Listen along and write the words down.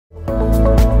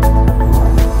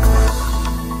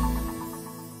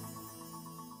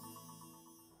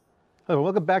Hello,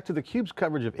 welcome back to theCUBE's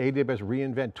coverage of AWS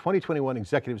reInvent 2021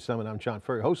 Executive Summit. I'm John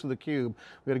Furrier, host of theCUBE.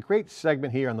 We had a great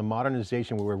segment here on the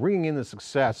modernization where we're bringing in the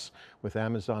success with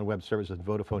Amazon Web Services and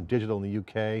Vodafone Digital in the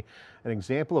UK. An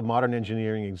example of modern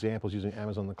engineering examples using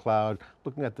Amazon the cloud,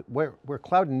 looking at where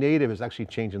cloud native is actually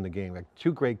changing the game. We have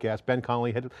two great guests, Ben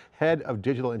Connolly, head of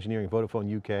digital engineering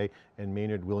Vodafone UK, and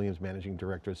Maynard Williams, managing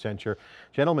director at Accenture.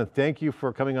 Gentlemen, thank you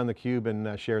for coming on theCUBE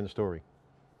and sharing the story.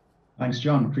 Thanks,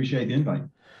 John. Appreciate the invite.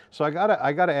 So I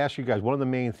gotta ask you guys, one of the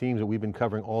main themes that we've been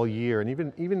covering all year, and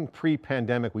even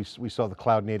pre-pandemic, we saw the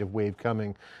cloud native wave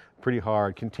coming pretty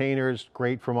hard. Containers,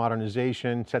 great for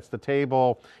modernization, sets the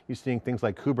table. You're seeing things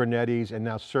like Kubernetes and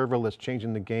now serverless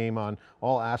changing the game on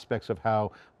all aspects of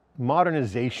how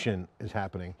modernization is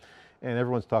happening. And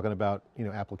everyone's talking about,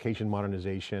 application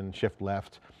modernization, shift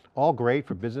left, all great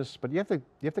for business, but you have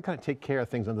to kind of take care of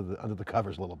things under the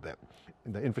covers a little bit.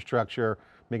 The infrastructure,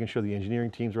 making sure the engineering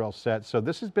teams are all set. So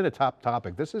this has been a top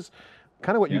topic. This is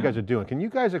kind of what you guys are doing. Can you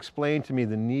guys explain to me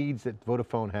the needs that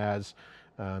Vodafone has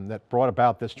that brought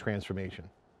about this transformation?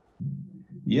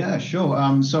 Yeah,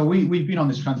 sure. So we've been on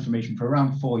this transformation for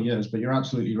around 4 years, but you're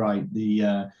absolutely right.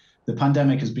 The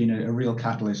pandemic has been a real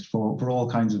catalyst for all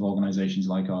kinds of organizations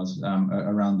like ours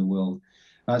around the world.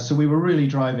 So we were really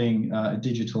driving a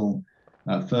digital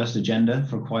first agenda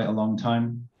for quite a long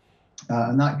time.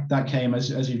 And that came, as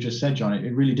you just said, John,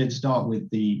 it really did start with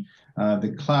the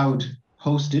cloud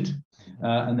hosted,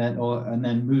 and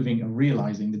then moving and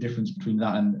realizing the difference between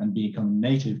that and becoming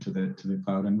native to the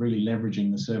cloud, and really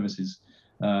leveraging the services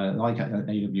like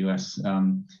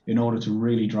AWS in order to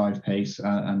really drive pace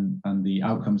and the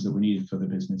outcomes that we needed for the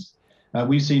business.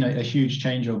 We've seen a huge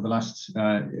change over the last,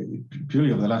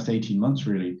 purely over the last 18 months,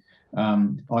 really.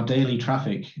 Our daily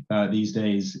traffic these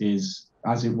days is,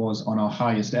 as it was on our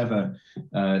highest ever,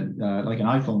 like an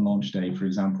iPhone launch day, for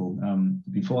example,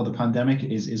 before the pandemic,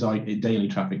 is our daily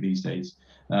traffic these days.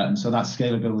 And so that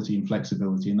scalability and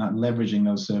flexibility and that leveraging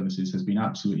those services has been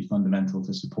absolutely fundamental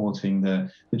to supporting the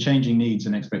changing needs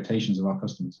and expectations of our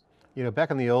customers.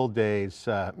 Back in the old days,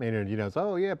 Maynard, it's,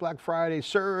 oh yeah, Black Friday,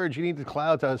 surge, you need the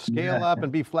cloud to scale up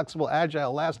and be flexible,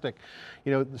 agile, elastic.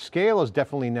 The scale is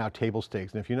definitely now table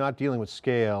stakes. And if you're not dealing with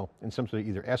scale in some sort of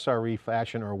either SRE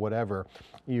fashion or whatever,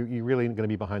 you're really going to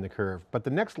be behind the curve. But the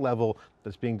next level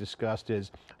that's being discussed is,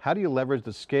 how do you leverage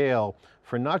the scale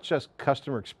for not just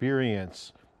customer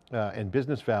experience and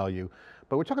business value,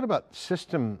 but we're talking about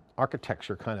system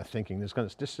architecture kind of thinking.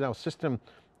 This now system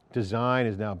design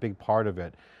is now a big part of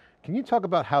it. Can you talk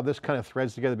about how this kind of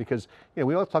threads together? Because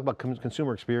we all talk about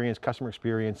consumer experience, customer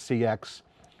experience, CX,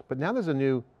 but now there's a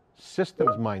new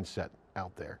systems mindset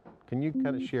out there. Can you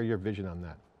kind of share your vision on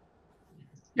that?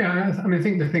 Yeah, I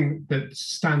think the thing that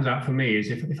stands out for me is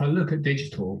if I look at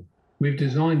digital, we've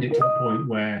designed it to the point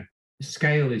where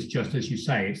scale is just, as you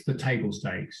say, it's the table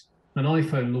stakes. An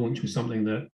iPhone launch was something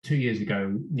that 2 years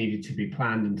ago needed to be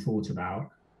planned and thought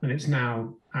about, and it's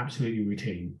now absolutely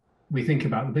routine. We think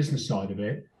about the business side of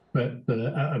it, but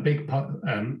a big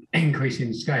increase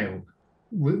in scale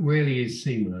really is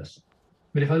seamless.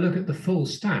 But if I look at the full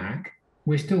stack,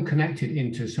 we're still connected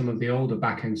into some of the older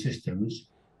back-end systems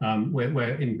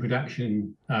where in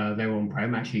production they're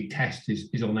on-prem. Actually, test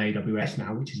is on AWS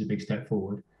now, which is a big step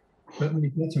forward. But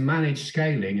we've got to manage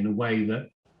scaling in a way that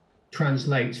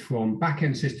translates from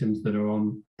back-end systems that are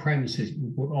on-prem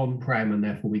and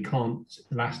therefore we can't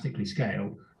elastically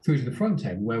scale, through to the front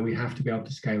end where we have to be able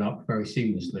to scale up very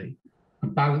seamlessly,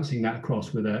 and balancing that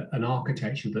across with an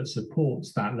architecture that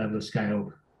supports that level of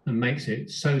scale and makes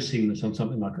it so seamless on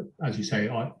something like, as you say,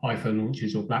 iPhone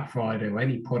launches or Black Friday or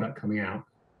any product coming out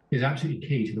is absolutely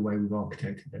key to the way we've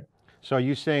architected it. So are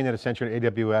you saying that essentially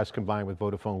AWS combined with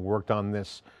Vodafone worked on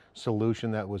this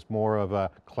solution that was more of a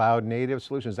cloud native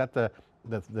solution? Is that the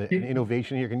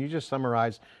innovation here? Can you just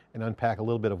summarize and unpack a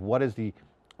little bit of what is the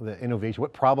innovation?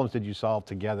 What problems did you solve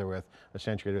together with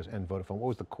Accenture and Vodafone? What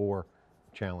was the core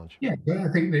challenge? Yeah, I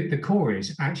think the core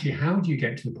is actually, how do you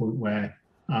get to the point where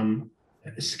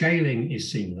scaling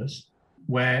is seamless,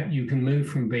 where you can move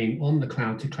from being on the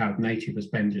cloud to cloud native, as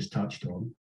Ben just touched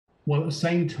on, while at the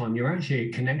same time you're actually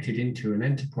connected into an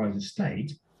enterprise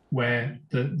estate where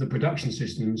the production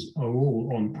systems are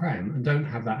all on-prem and don't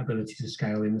have that ability to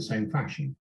scale in the same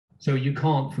fashion. So you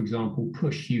can't, for example,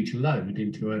 push huge load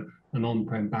into an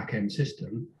on-prem back-end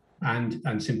system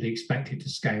and simply expect it to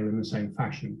scale in the same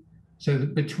fashion. So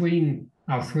that between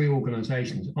our three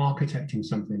organizations, architecting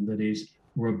something that is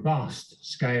robust,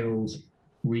 scales,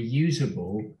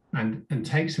 reusable, and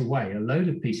takes away a load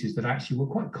of pieces that actually were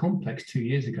quite complex 2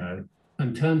 years ago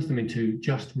and turns them into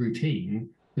just routine,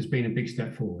 has been a big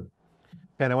step forward.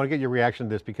 And I want to get your reaction to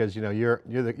this because you're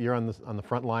on the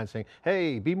front line saying,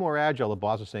 hey, be more agile. The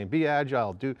boss is saying, be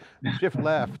agile, do shift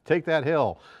left, take that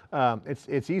hill.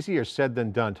 It's easier said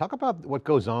than done. Talk about what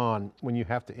goes on when you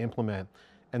have to implement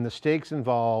and the stakes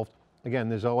involved. Again,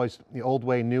 there's always the old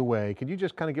way, new way. Could you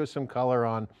just kind of give us some color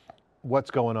on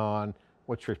what's going on?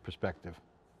 What's your perspective?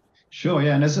 Sure,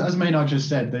 yeah, and as Maynard just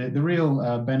said, the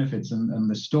real benefits and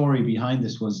the story behind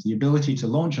this was the ability to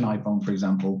launch an iPhone, for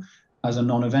example, as a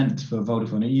non-event for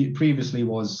Vodafone. It previously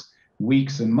was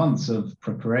weeks and months of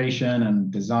preparation and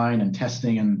design and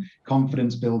testing and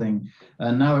confidence building,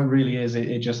 and now it really is.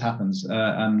 It just happens,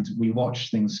 and we watch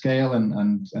things scale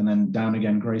and then down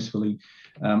again gracefully,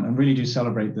 and really do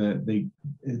celebrate the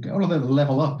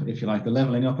level up, if you like, the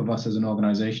leveling up of us as an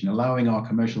organization, allowing our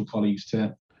commercial colleagues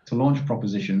to launch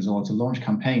propositions or to launch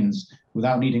campaigns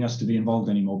without needing us to be involved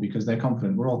anymore, because they're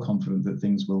confident. We're all confident that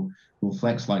things will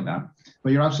flex like that.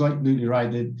 But you're absolutely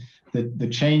right. The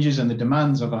changes and the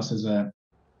demands of us as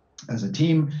a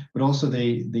team, but also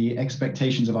the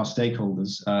expectations of our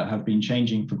stakeholders have been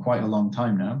changing for quite a long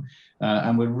time now,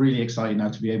 and we're really excited now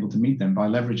to be able to meet them by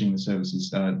leveraging the services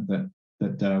that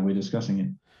we're discussing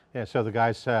here. Yeah. So the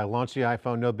guys launch the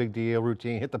iPhone, no big deal,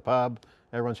 routine, hit the pub,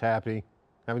 everyone's happy.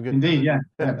 Having good Indeed, yeah.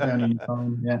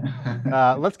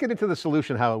 Yeah. Let's get into the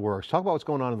solution, how it works. Talk about what's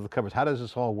going on under the covers. How does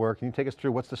this all work? Can you take us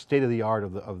through what's the state of the art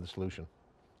of the solution?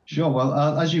 Sure.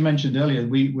 Well, as you mentioned earlier,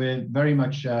 we're very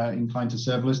much inclined to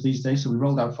serverless these days. So we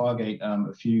rolled out Fargate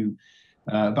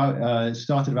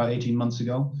started about 18 months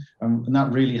ago, and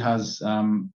that really has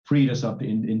freed us up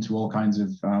into all kinds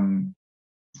of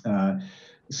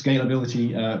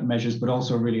scalability measures, but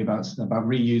also really about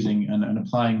reusing and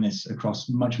applying this across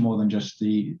much more than just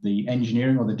the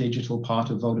engineering or the digital part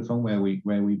of Vodafone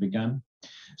where we began.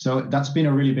 So that's been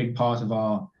a really big part of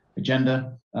our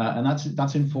agenda, and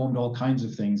that's informed all kinds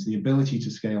of things, the ability to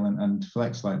scale and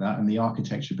flex like that, and the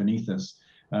architecture beneath us,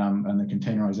 and the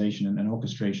containerization and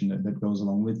orchestration that goes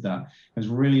along with that has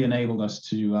really enabled us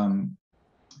to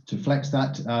flex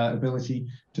that ability,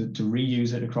 to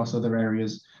reuse it across other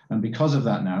areas. And because of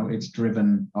that now, it's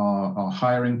driven our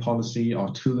hiring policy,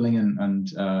 our tooling and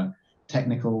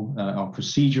technical, our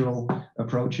procedural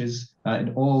approaches.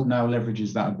 It all now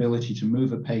leverages that ability to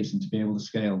move at pace and to be able to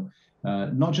scale,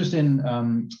 not just in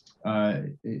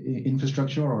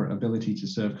infrastructure or ability to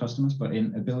serve customers, but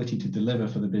in ability to deliver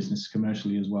for the business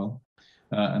commercially as well.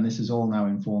 And this has all now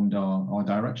informed our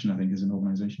direction, I think, as an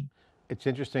organization. It's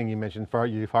interesting you mentioned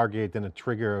Fargate, then a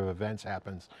trigger of events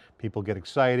happens. People get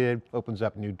excited, opens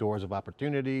up new doors of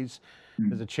opportunities.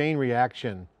 There's a chain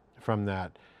reaction from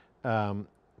that.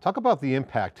 Talk about the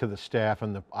impact to the staff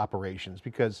and the operations,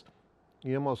 because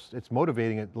it's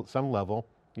motivating at some level.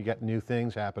 You get new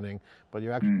things happening, but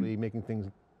you're actually making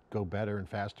things go better and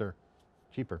faster,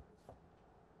 cheaper.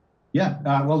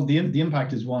 Yeah, well, the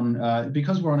impact is one,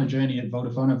 because we're on a journey at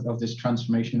Vodafone of this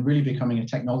transformation, really becoming a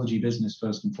technology business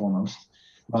first and foremost,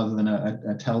 rather than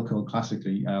a telco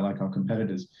classically like our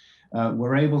competitors.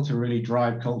 We're able to really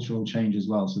drive cultural change as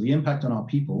well. So the impact on our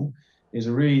people is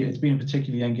it's been a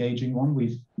particularly engaging one.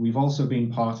 We've also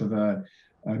been part of a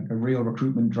real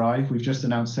recruitment drive. We've just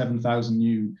announced 7,000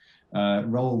 new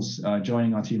roles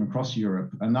joining our team across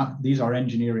Europe, and these are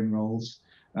engineering roles.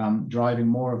 Driving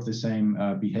more of the same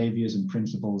behaviors and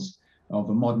principles of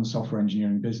a modern software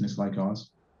engineering business like ours.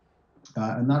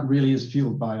 And that really is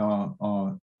fueled by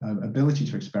our ability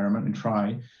to experiment and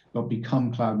try, but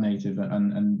become cloud native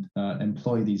and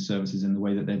employ these services in the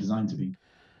way that they're designed to be.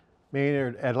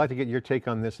 Maynard, I'd like to get your take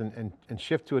on this and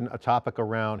shift to a topic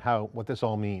around what this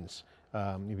all means.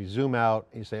 If you zoom out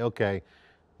and you say, okay,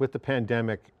 with the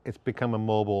pandemic, it's become a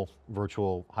mobile,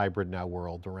 virtual, hybrid now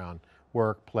world around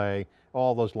work, play,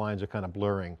 all those lines are kind of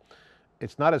blurring.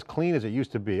 It's not as clean as it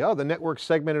used to be. Oh, the network's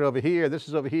segmented over here, this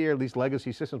is over here. These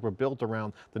legacy systems were built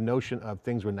around the notion of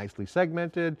things were nicely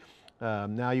segmented.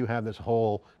 Now you have this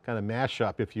whole kind of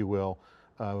mashup, if you will,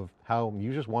 of how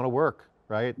you just want to work,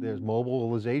 right? There's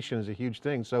mobilization is a huge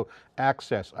thing. So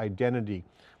access, identity,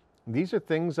 these are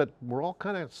things that were all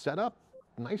kind of set up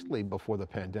nicely before the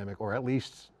pandemic, or at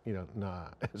least,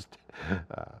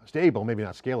 stable, maybe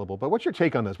not scalable. But what's your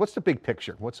take on this? What's the big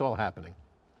picture? What's all happening?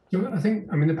 So I think,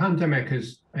 the pandemic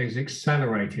has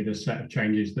accelerated a set of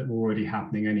changes that were already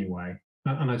happening anyway.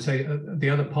 And I'd say the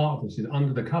other part of this is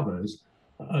under the covers,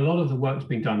 a lot of the work that's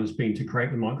been done has been to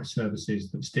create the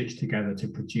microservices that stitch together to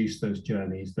produce those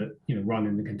journeys that run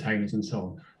in the containers and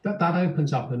so on. That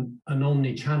opens up an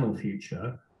omni-channel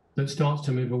future that starts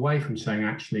to move away from saying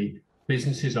actually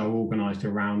businesses are organized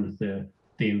around the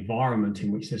environment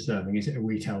in which they're serving. Is it a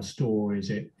retail store? Is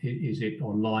it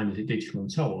online? Is it digital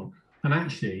and so on? And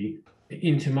actually,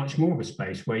 into much more of a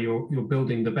space where you're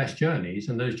building the best journeys,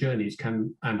 and those journeys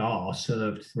can and are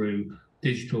served through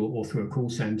digital or through a call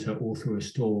center or through a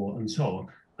store and so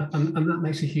on. And that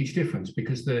makes a huge difference,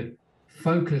 because the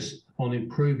focus on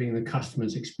improving the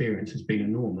customer's experience has been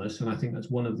enormous. And I think that's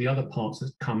one of the other parts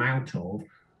that's come out of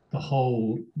the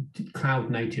whole cloud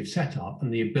native setup,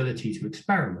 and the ability to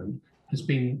experiment has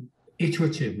been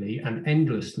iteratively and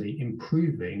endlessly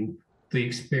improving the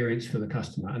experience for the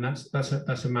customer. And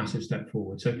that's a massive step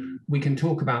forward. So we can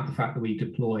talk about the fact that we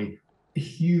deploy a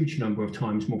huge number of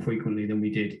times more frequently than we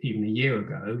did even a year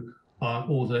ago,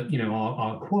 or that, you know,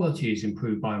 our quality is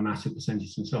improved by a massive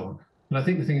percentage and so on. But I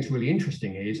think the thing that's really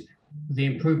interesting is the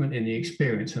improvement in the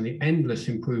experience and the endless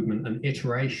improvement and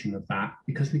iteration of that,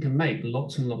 because we can make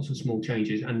lots and lots of small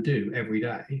changes and do every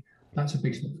day. That's a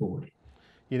big step forward.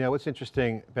 You know, what's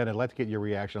interesting, Ben, I'd like to get your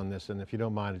reaction on this, and if you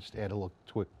don't mind, just add a little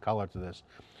quick color to this.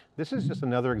 This is just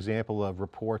another example of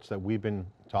reports that we've been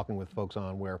talking with folks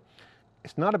on, where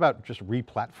it's not about just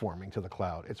re-platforming to the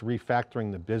cloud, it's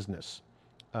refactoring the business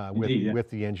with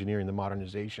the engineering, the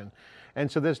modernization.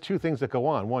 And so there's two things that go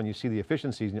on. One, you see the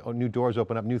efficiencies, new doors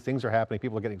open up, new things are happening,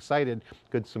 people are getting excited,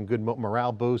 some good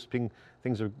morale boost,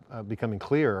 things are becoming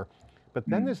clearer. But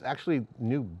then there's actually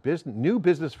new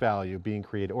business value being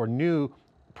created, or new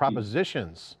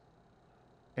propositions,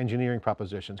 engineering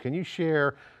propositions. Can you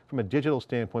share from a digital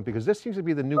standpoint, because this seems to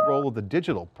be the new role of the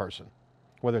digital person,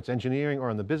 whether it's engineering or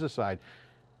on the business side,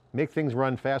 make things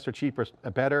run faster, cheaper,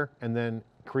 better, and then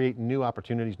create new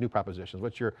opportunities, new propositions.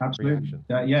 What's your reaction?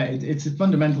 Yeah, it's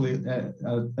fundamentally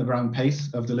around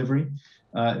pace of delivery.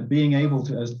 Being able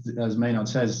to, as Maynard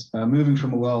says, moving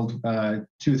from a world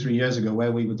 2 or 3 years ago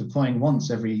where we were deploying once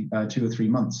every 2 or 3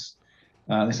 months.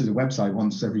 This is a website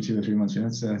once every 2 or 3 months. You know,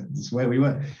 that's where we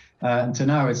were. And to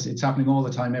now, it's happening all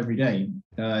the time, every day.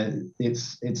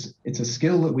 It's a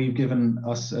skill that we've given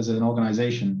us as an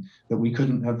organization that we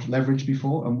couldn't have leveraged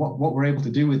before. And what we're able to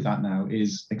do with that now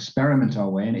is experiment our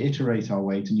way and iterate our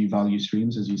way to new value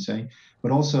streams, as you say,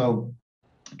 but also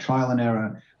trial and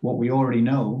error what we already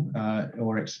know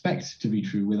or expect to be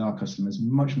true with our customers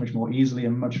much more easily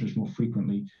and much more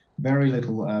frequently. Very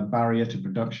little barrier to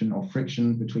production or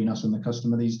friction between us and the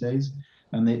customer these days.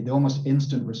 And the almost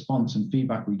instant response and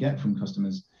feedback we get from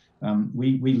customers,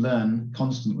 we learn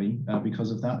constantly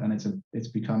because of that. And it's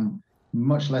become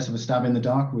much less of a stab in the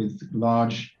dark with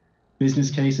large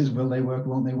business cases. Will they work,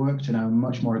 won't they work? To now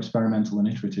much more experimental and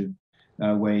iterative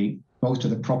way, both to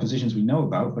the propositions we know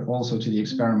about, but also to the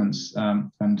experiments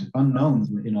and unknowns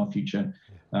in our future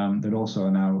that also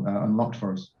are now unlocked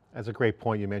for us. That's a great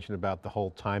point you mentioned about the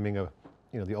whole timing of,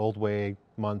 the old way,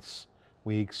 months,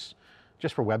 weeks,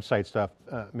 just for website stuff.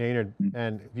 Maynard,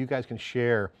 and if you guys can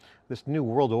share, this new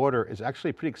world order is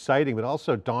actually pretty exciting, but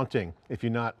also daunting if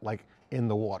you're not like in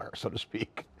the water, so to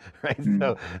speak, right?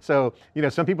 So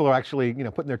some people are actually,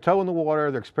 putting their toe in the water,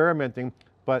 they're experimenting,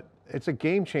 but it's a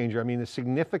game changer. I mean, a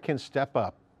significant step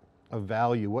up of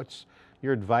value. What's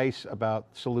your advice about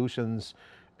solutions?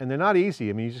 And they're not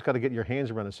easy. I mean, you just got to get your hands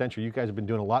around Accenture. You guys have been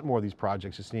doing a lot more of these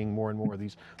projects, you're seeing more and more of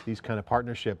these kind of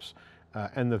partnerships,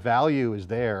 and the value is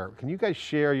there. Can you guys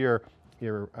share your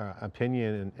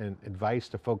opinion and advice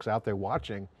to folks out there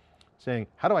watching, saying,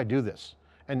 how do I do this?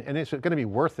 And is it going to be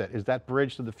worth it? Is that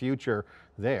bridge to the future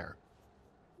there?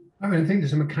 I mean, I think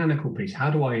there's a mechanical piece.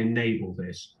 How do I enable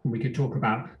this? And we could talk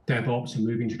about DevOps and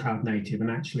moving to cloud native,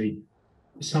 and actually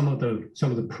some of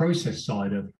the process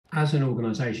side of, as an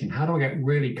organization, how do I get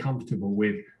really comfortable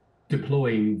with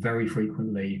deploying very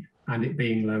frequently and it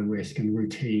being low risk and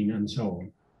routine and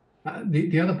so on?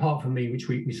 The other part for me, which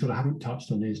we sort of haven't touched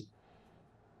on, is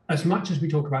as much as we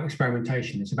talk about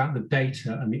experimentation, it's about the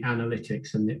data and the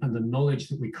analytics and the knowledge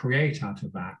that we create out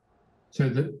of that. So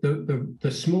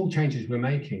the small changes we're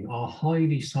making are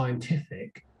highly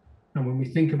scientific. And when we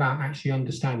think about actually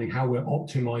understanding how we're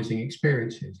optimizing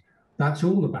experiences, that's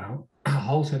all about a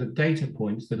whole set of data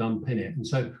points that unpin it. And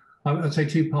so I'd say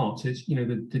two parts. It's,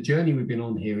 the journey we've been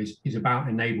on here is about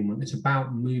enablement. It's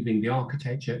about moving the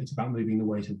architecture. It's about moving the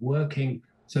ways of working,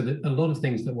 so that a lot of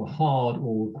things that were hard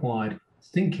or required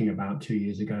thinking about 2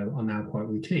 years ago are now quite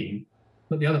routine.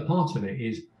 But the other part of it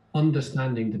is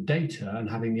understanding the data and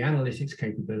having the analytics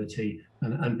capability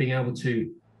and being able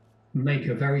to make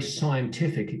a very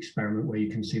scientific experiment where you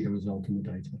can see the result in the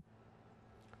data.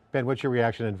 Ben, what's your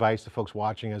reaction and advice to folks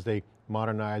watching as they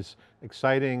modernize?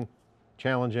 Exciting,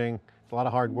 challenging, it's a lot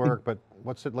of hard work, but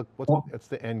what's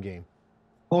the end game?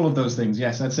 All of those things,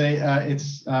 yes. I'd say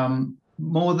it's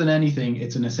more than anything,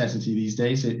 it's a necessity these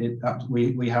days.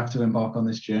 We have to embark on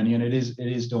this journey, and it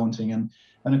is daunting.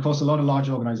 And of course, a lot of large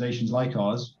organizations like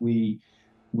ours,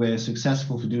 we're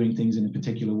successful for doing things in a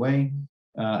particular way.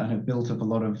 and have built up a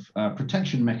lot of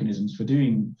protection mechanisms for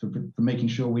making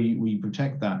sure we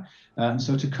protect that. And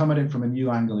so to come at it from a new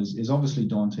angle is obviously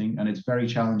daunting, and it's very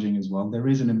challenging as well. There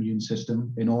is an immune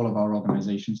system in all of our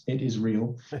organizations. It is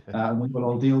real, and we will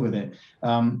all deal with it.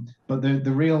 But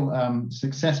the real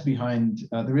success behind,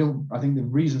 I think the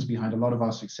reasons behind a lot of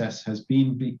our success has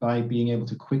been by being able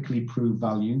to quickly prove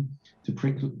value, to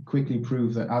quickly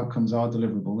prove that outcomes are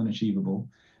deliverable and achievable.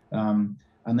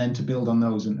 And then to build on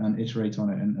those and iterate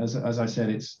on it. And as I said,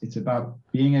 it's about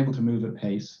being able to move at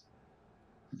pace.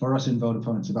 For us in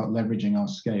Vodafone, it's about leveraging our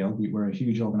scale. We're a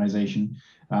huge organization,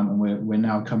 and we're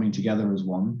now coming together as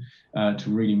one to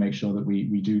really make sure that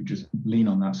we do just lean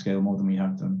on that scale more than we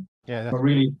have done. Yeah, but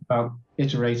really about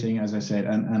iterating, as I said,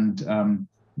 and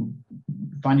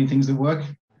finding things that work,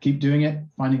 keep doing it,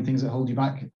 finding things that hold you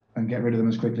back, and get rid of them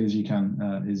as quickly as you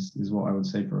can is what I would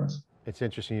say for us. It's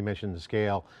interesting you mentioned the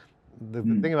scale. The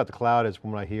thing about the cloud is,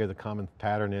 when I hear the common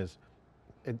pattern is,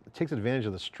 it takes advantage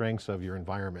of the strengths of your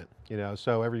environment.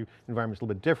 So every environment's a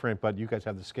little bit different, but you guys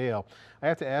have the scale. I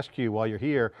have to ask you, while you're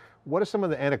here, what are some of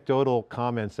the anecdotal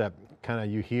comments that kind of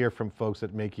you hear from folks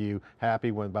that make you happy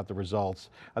about the results?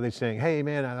 Are they saying, hey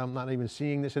man, I'm not even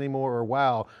seeing this anymore, or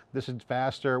wow, this is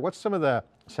faster? What's some of the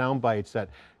sound bites that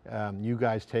you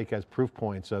guys take as proof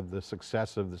points of the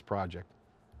success of this project?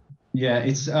 Yeah,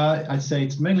 I'd say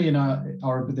it's mainly in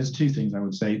there's two things I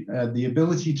would say. The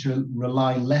ability to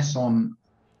rely less on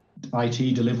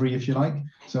IT delivery, if you like.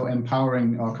 So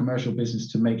empowering our commercial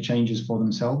business to make changes for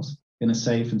themselves in a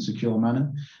safe and secure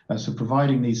manner. So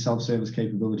providing these self-service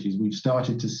capabilities, we've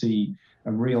started to see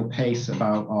a real pace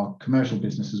about our commercial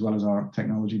business as well as our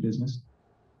technology business.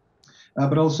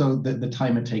 But also the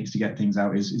time it takes to get things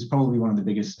out is probably one of the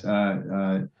biggest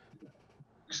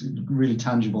really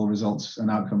tangible results and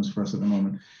outcomes for us at the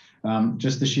moment.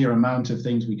 Just the sheer amount of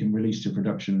things we can release to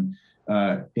production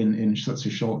in such a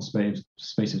short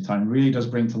space of time really does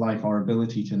bring to life our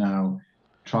ability to now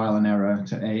trial and error,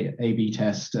 to A/B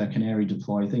test, canary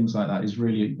deploy, things like that is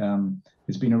really,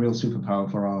 it's been a real superpower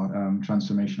for our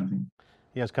transformation, I think.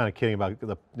 Yeah, I was kind of kidding about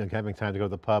having time to go to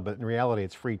the pub, but in reality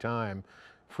it's free time,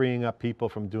 freeing up people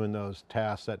from doing those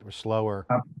tasks that were slower,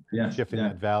 shifting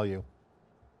that value.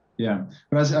 Yeah,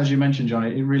 but as you mentioned, John,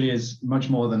 it really is much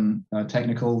more than a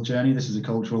technical journey. This is a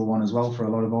cultural one as well for a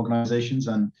lot of organizations.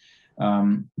 And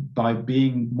by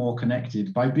being more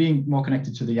connected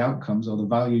to the outcomes or the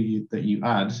value that you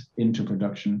add into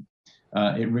production,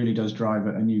 it really does drive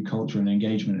a new culture and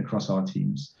engagement across our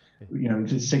teams.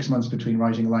 If it's 6 months between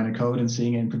writing a line of code and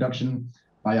seeing it in production,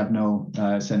 I have no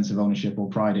sense of ownership or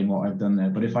pride in what I've done there.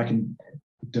 But if I can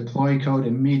deploy code,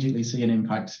 immediately see an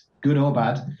impact, good or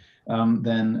bad,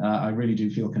 then I really do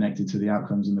feel connected to the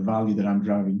outcomes and the value that I'm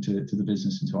driving to the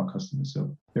business and to our customers.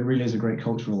 So it really is a great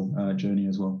cultural journey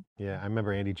as well. Yeah, I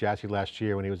remember Andy Jassy last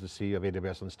year when he was the CEO of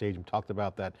AWS on stage and talked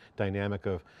about that dynamic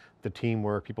of the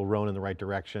teamwork, people rowing in the right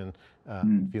direction,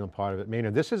 feeling part of it.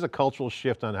 Maynard, this is a cultural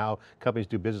shift on how companies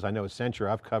do business. I know Accenture,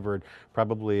 I've covered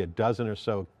probably a dozen or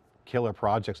so killer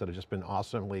projects that have just been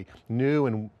awesomely new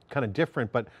and kind of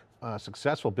different, but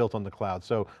successful, built on the cloud.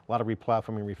 So a lot of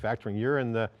replatforming, refactoring. You're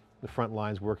in the front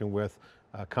lines working with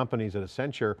companies at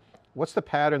Accenture. What's the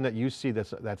pattern that you see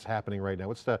that's happening right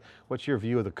now? What's your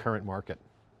view of the current market?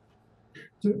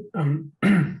 So, I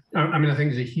mean, I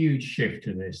think there's a huge shift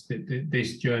to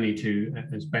this journey to,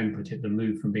 as Ben put it, the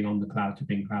move from being on the cloud to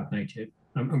being cloud native,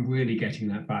 and really getting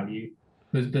that value.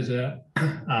 There's a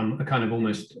kind of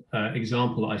almost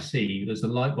example I see. There's a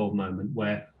light bulb moment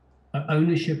where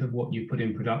ownership of what you put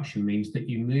in production means that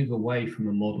you move away from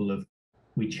a model of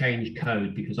we change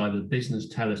code because either the business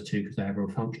tell us to because they have a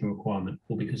functional requirement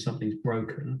or because something's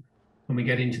broken. And we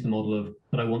get into the model of,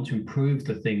 but I want to improve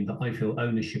the thing that I feel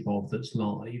ownership of that's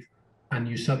live. And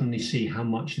you suddenly see how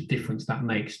much difference that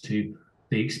makes to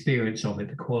the experience of it,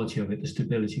 the quality of it, the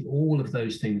stability, all of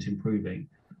those things improving.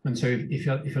 And so if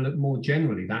you look more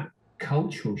generally, that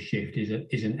cultural shift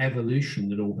is an evolution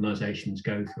that organizations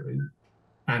go through.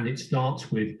 And it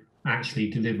starts with actually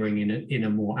delivering in a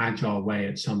more agile way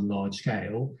at some large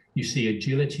scale. You see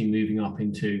agility moving up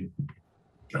into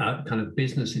kind of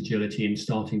business agility and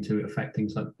starting to affect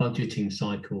things like budgeting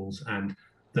cycles and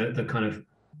the kind of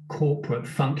corporate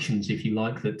functions, if you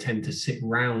like, that tend to sit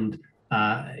around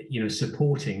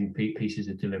supporting pieces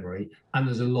of delivery. And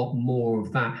there's a lot more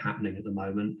of that happening at the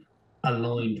moment,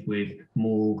 aligned with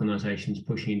more organizations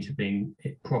pushing into being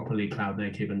properly cloud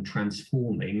native and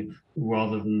transforming,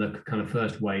 rather than the kind of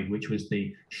first wave, which was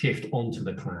the shift onto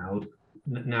the cloud.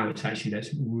 Now it's actually, let's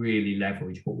really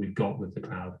leverage what we've got with the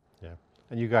cloud. Yeah,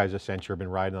 and you guys, Accenture, have been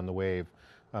riding on the wave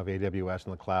of AWS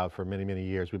and the cloud for many, many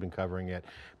years. We've been covering it.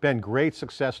 Ben, great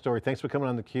success story. Thanks for coming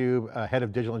on theCUBE, head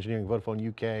of digital engineering, Vodafone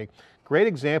UK. Great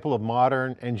example of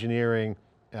modern engineering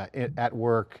at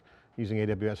work using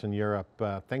AWS in Europe.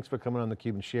 Thanks for coming on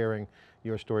theCUBE and sharing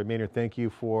your story. Maynard, thank you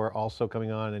for also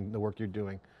coming on and the work you're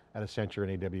doing at Accenture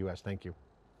and AWS. Thank you.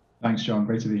 Thanks, John.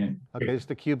 Great to be here. Okay, this is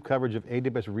theCUBE coverage of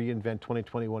AWS reInvent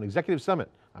 2021 Executive Summit.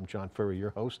 I'm John Furrier, your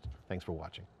host. Thanks for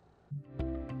watching.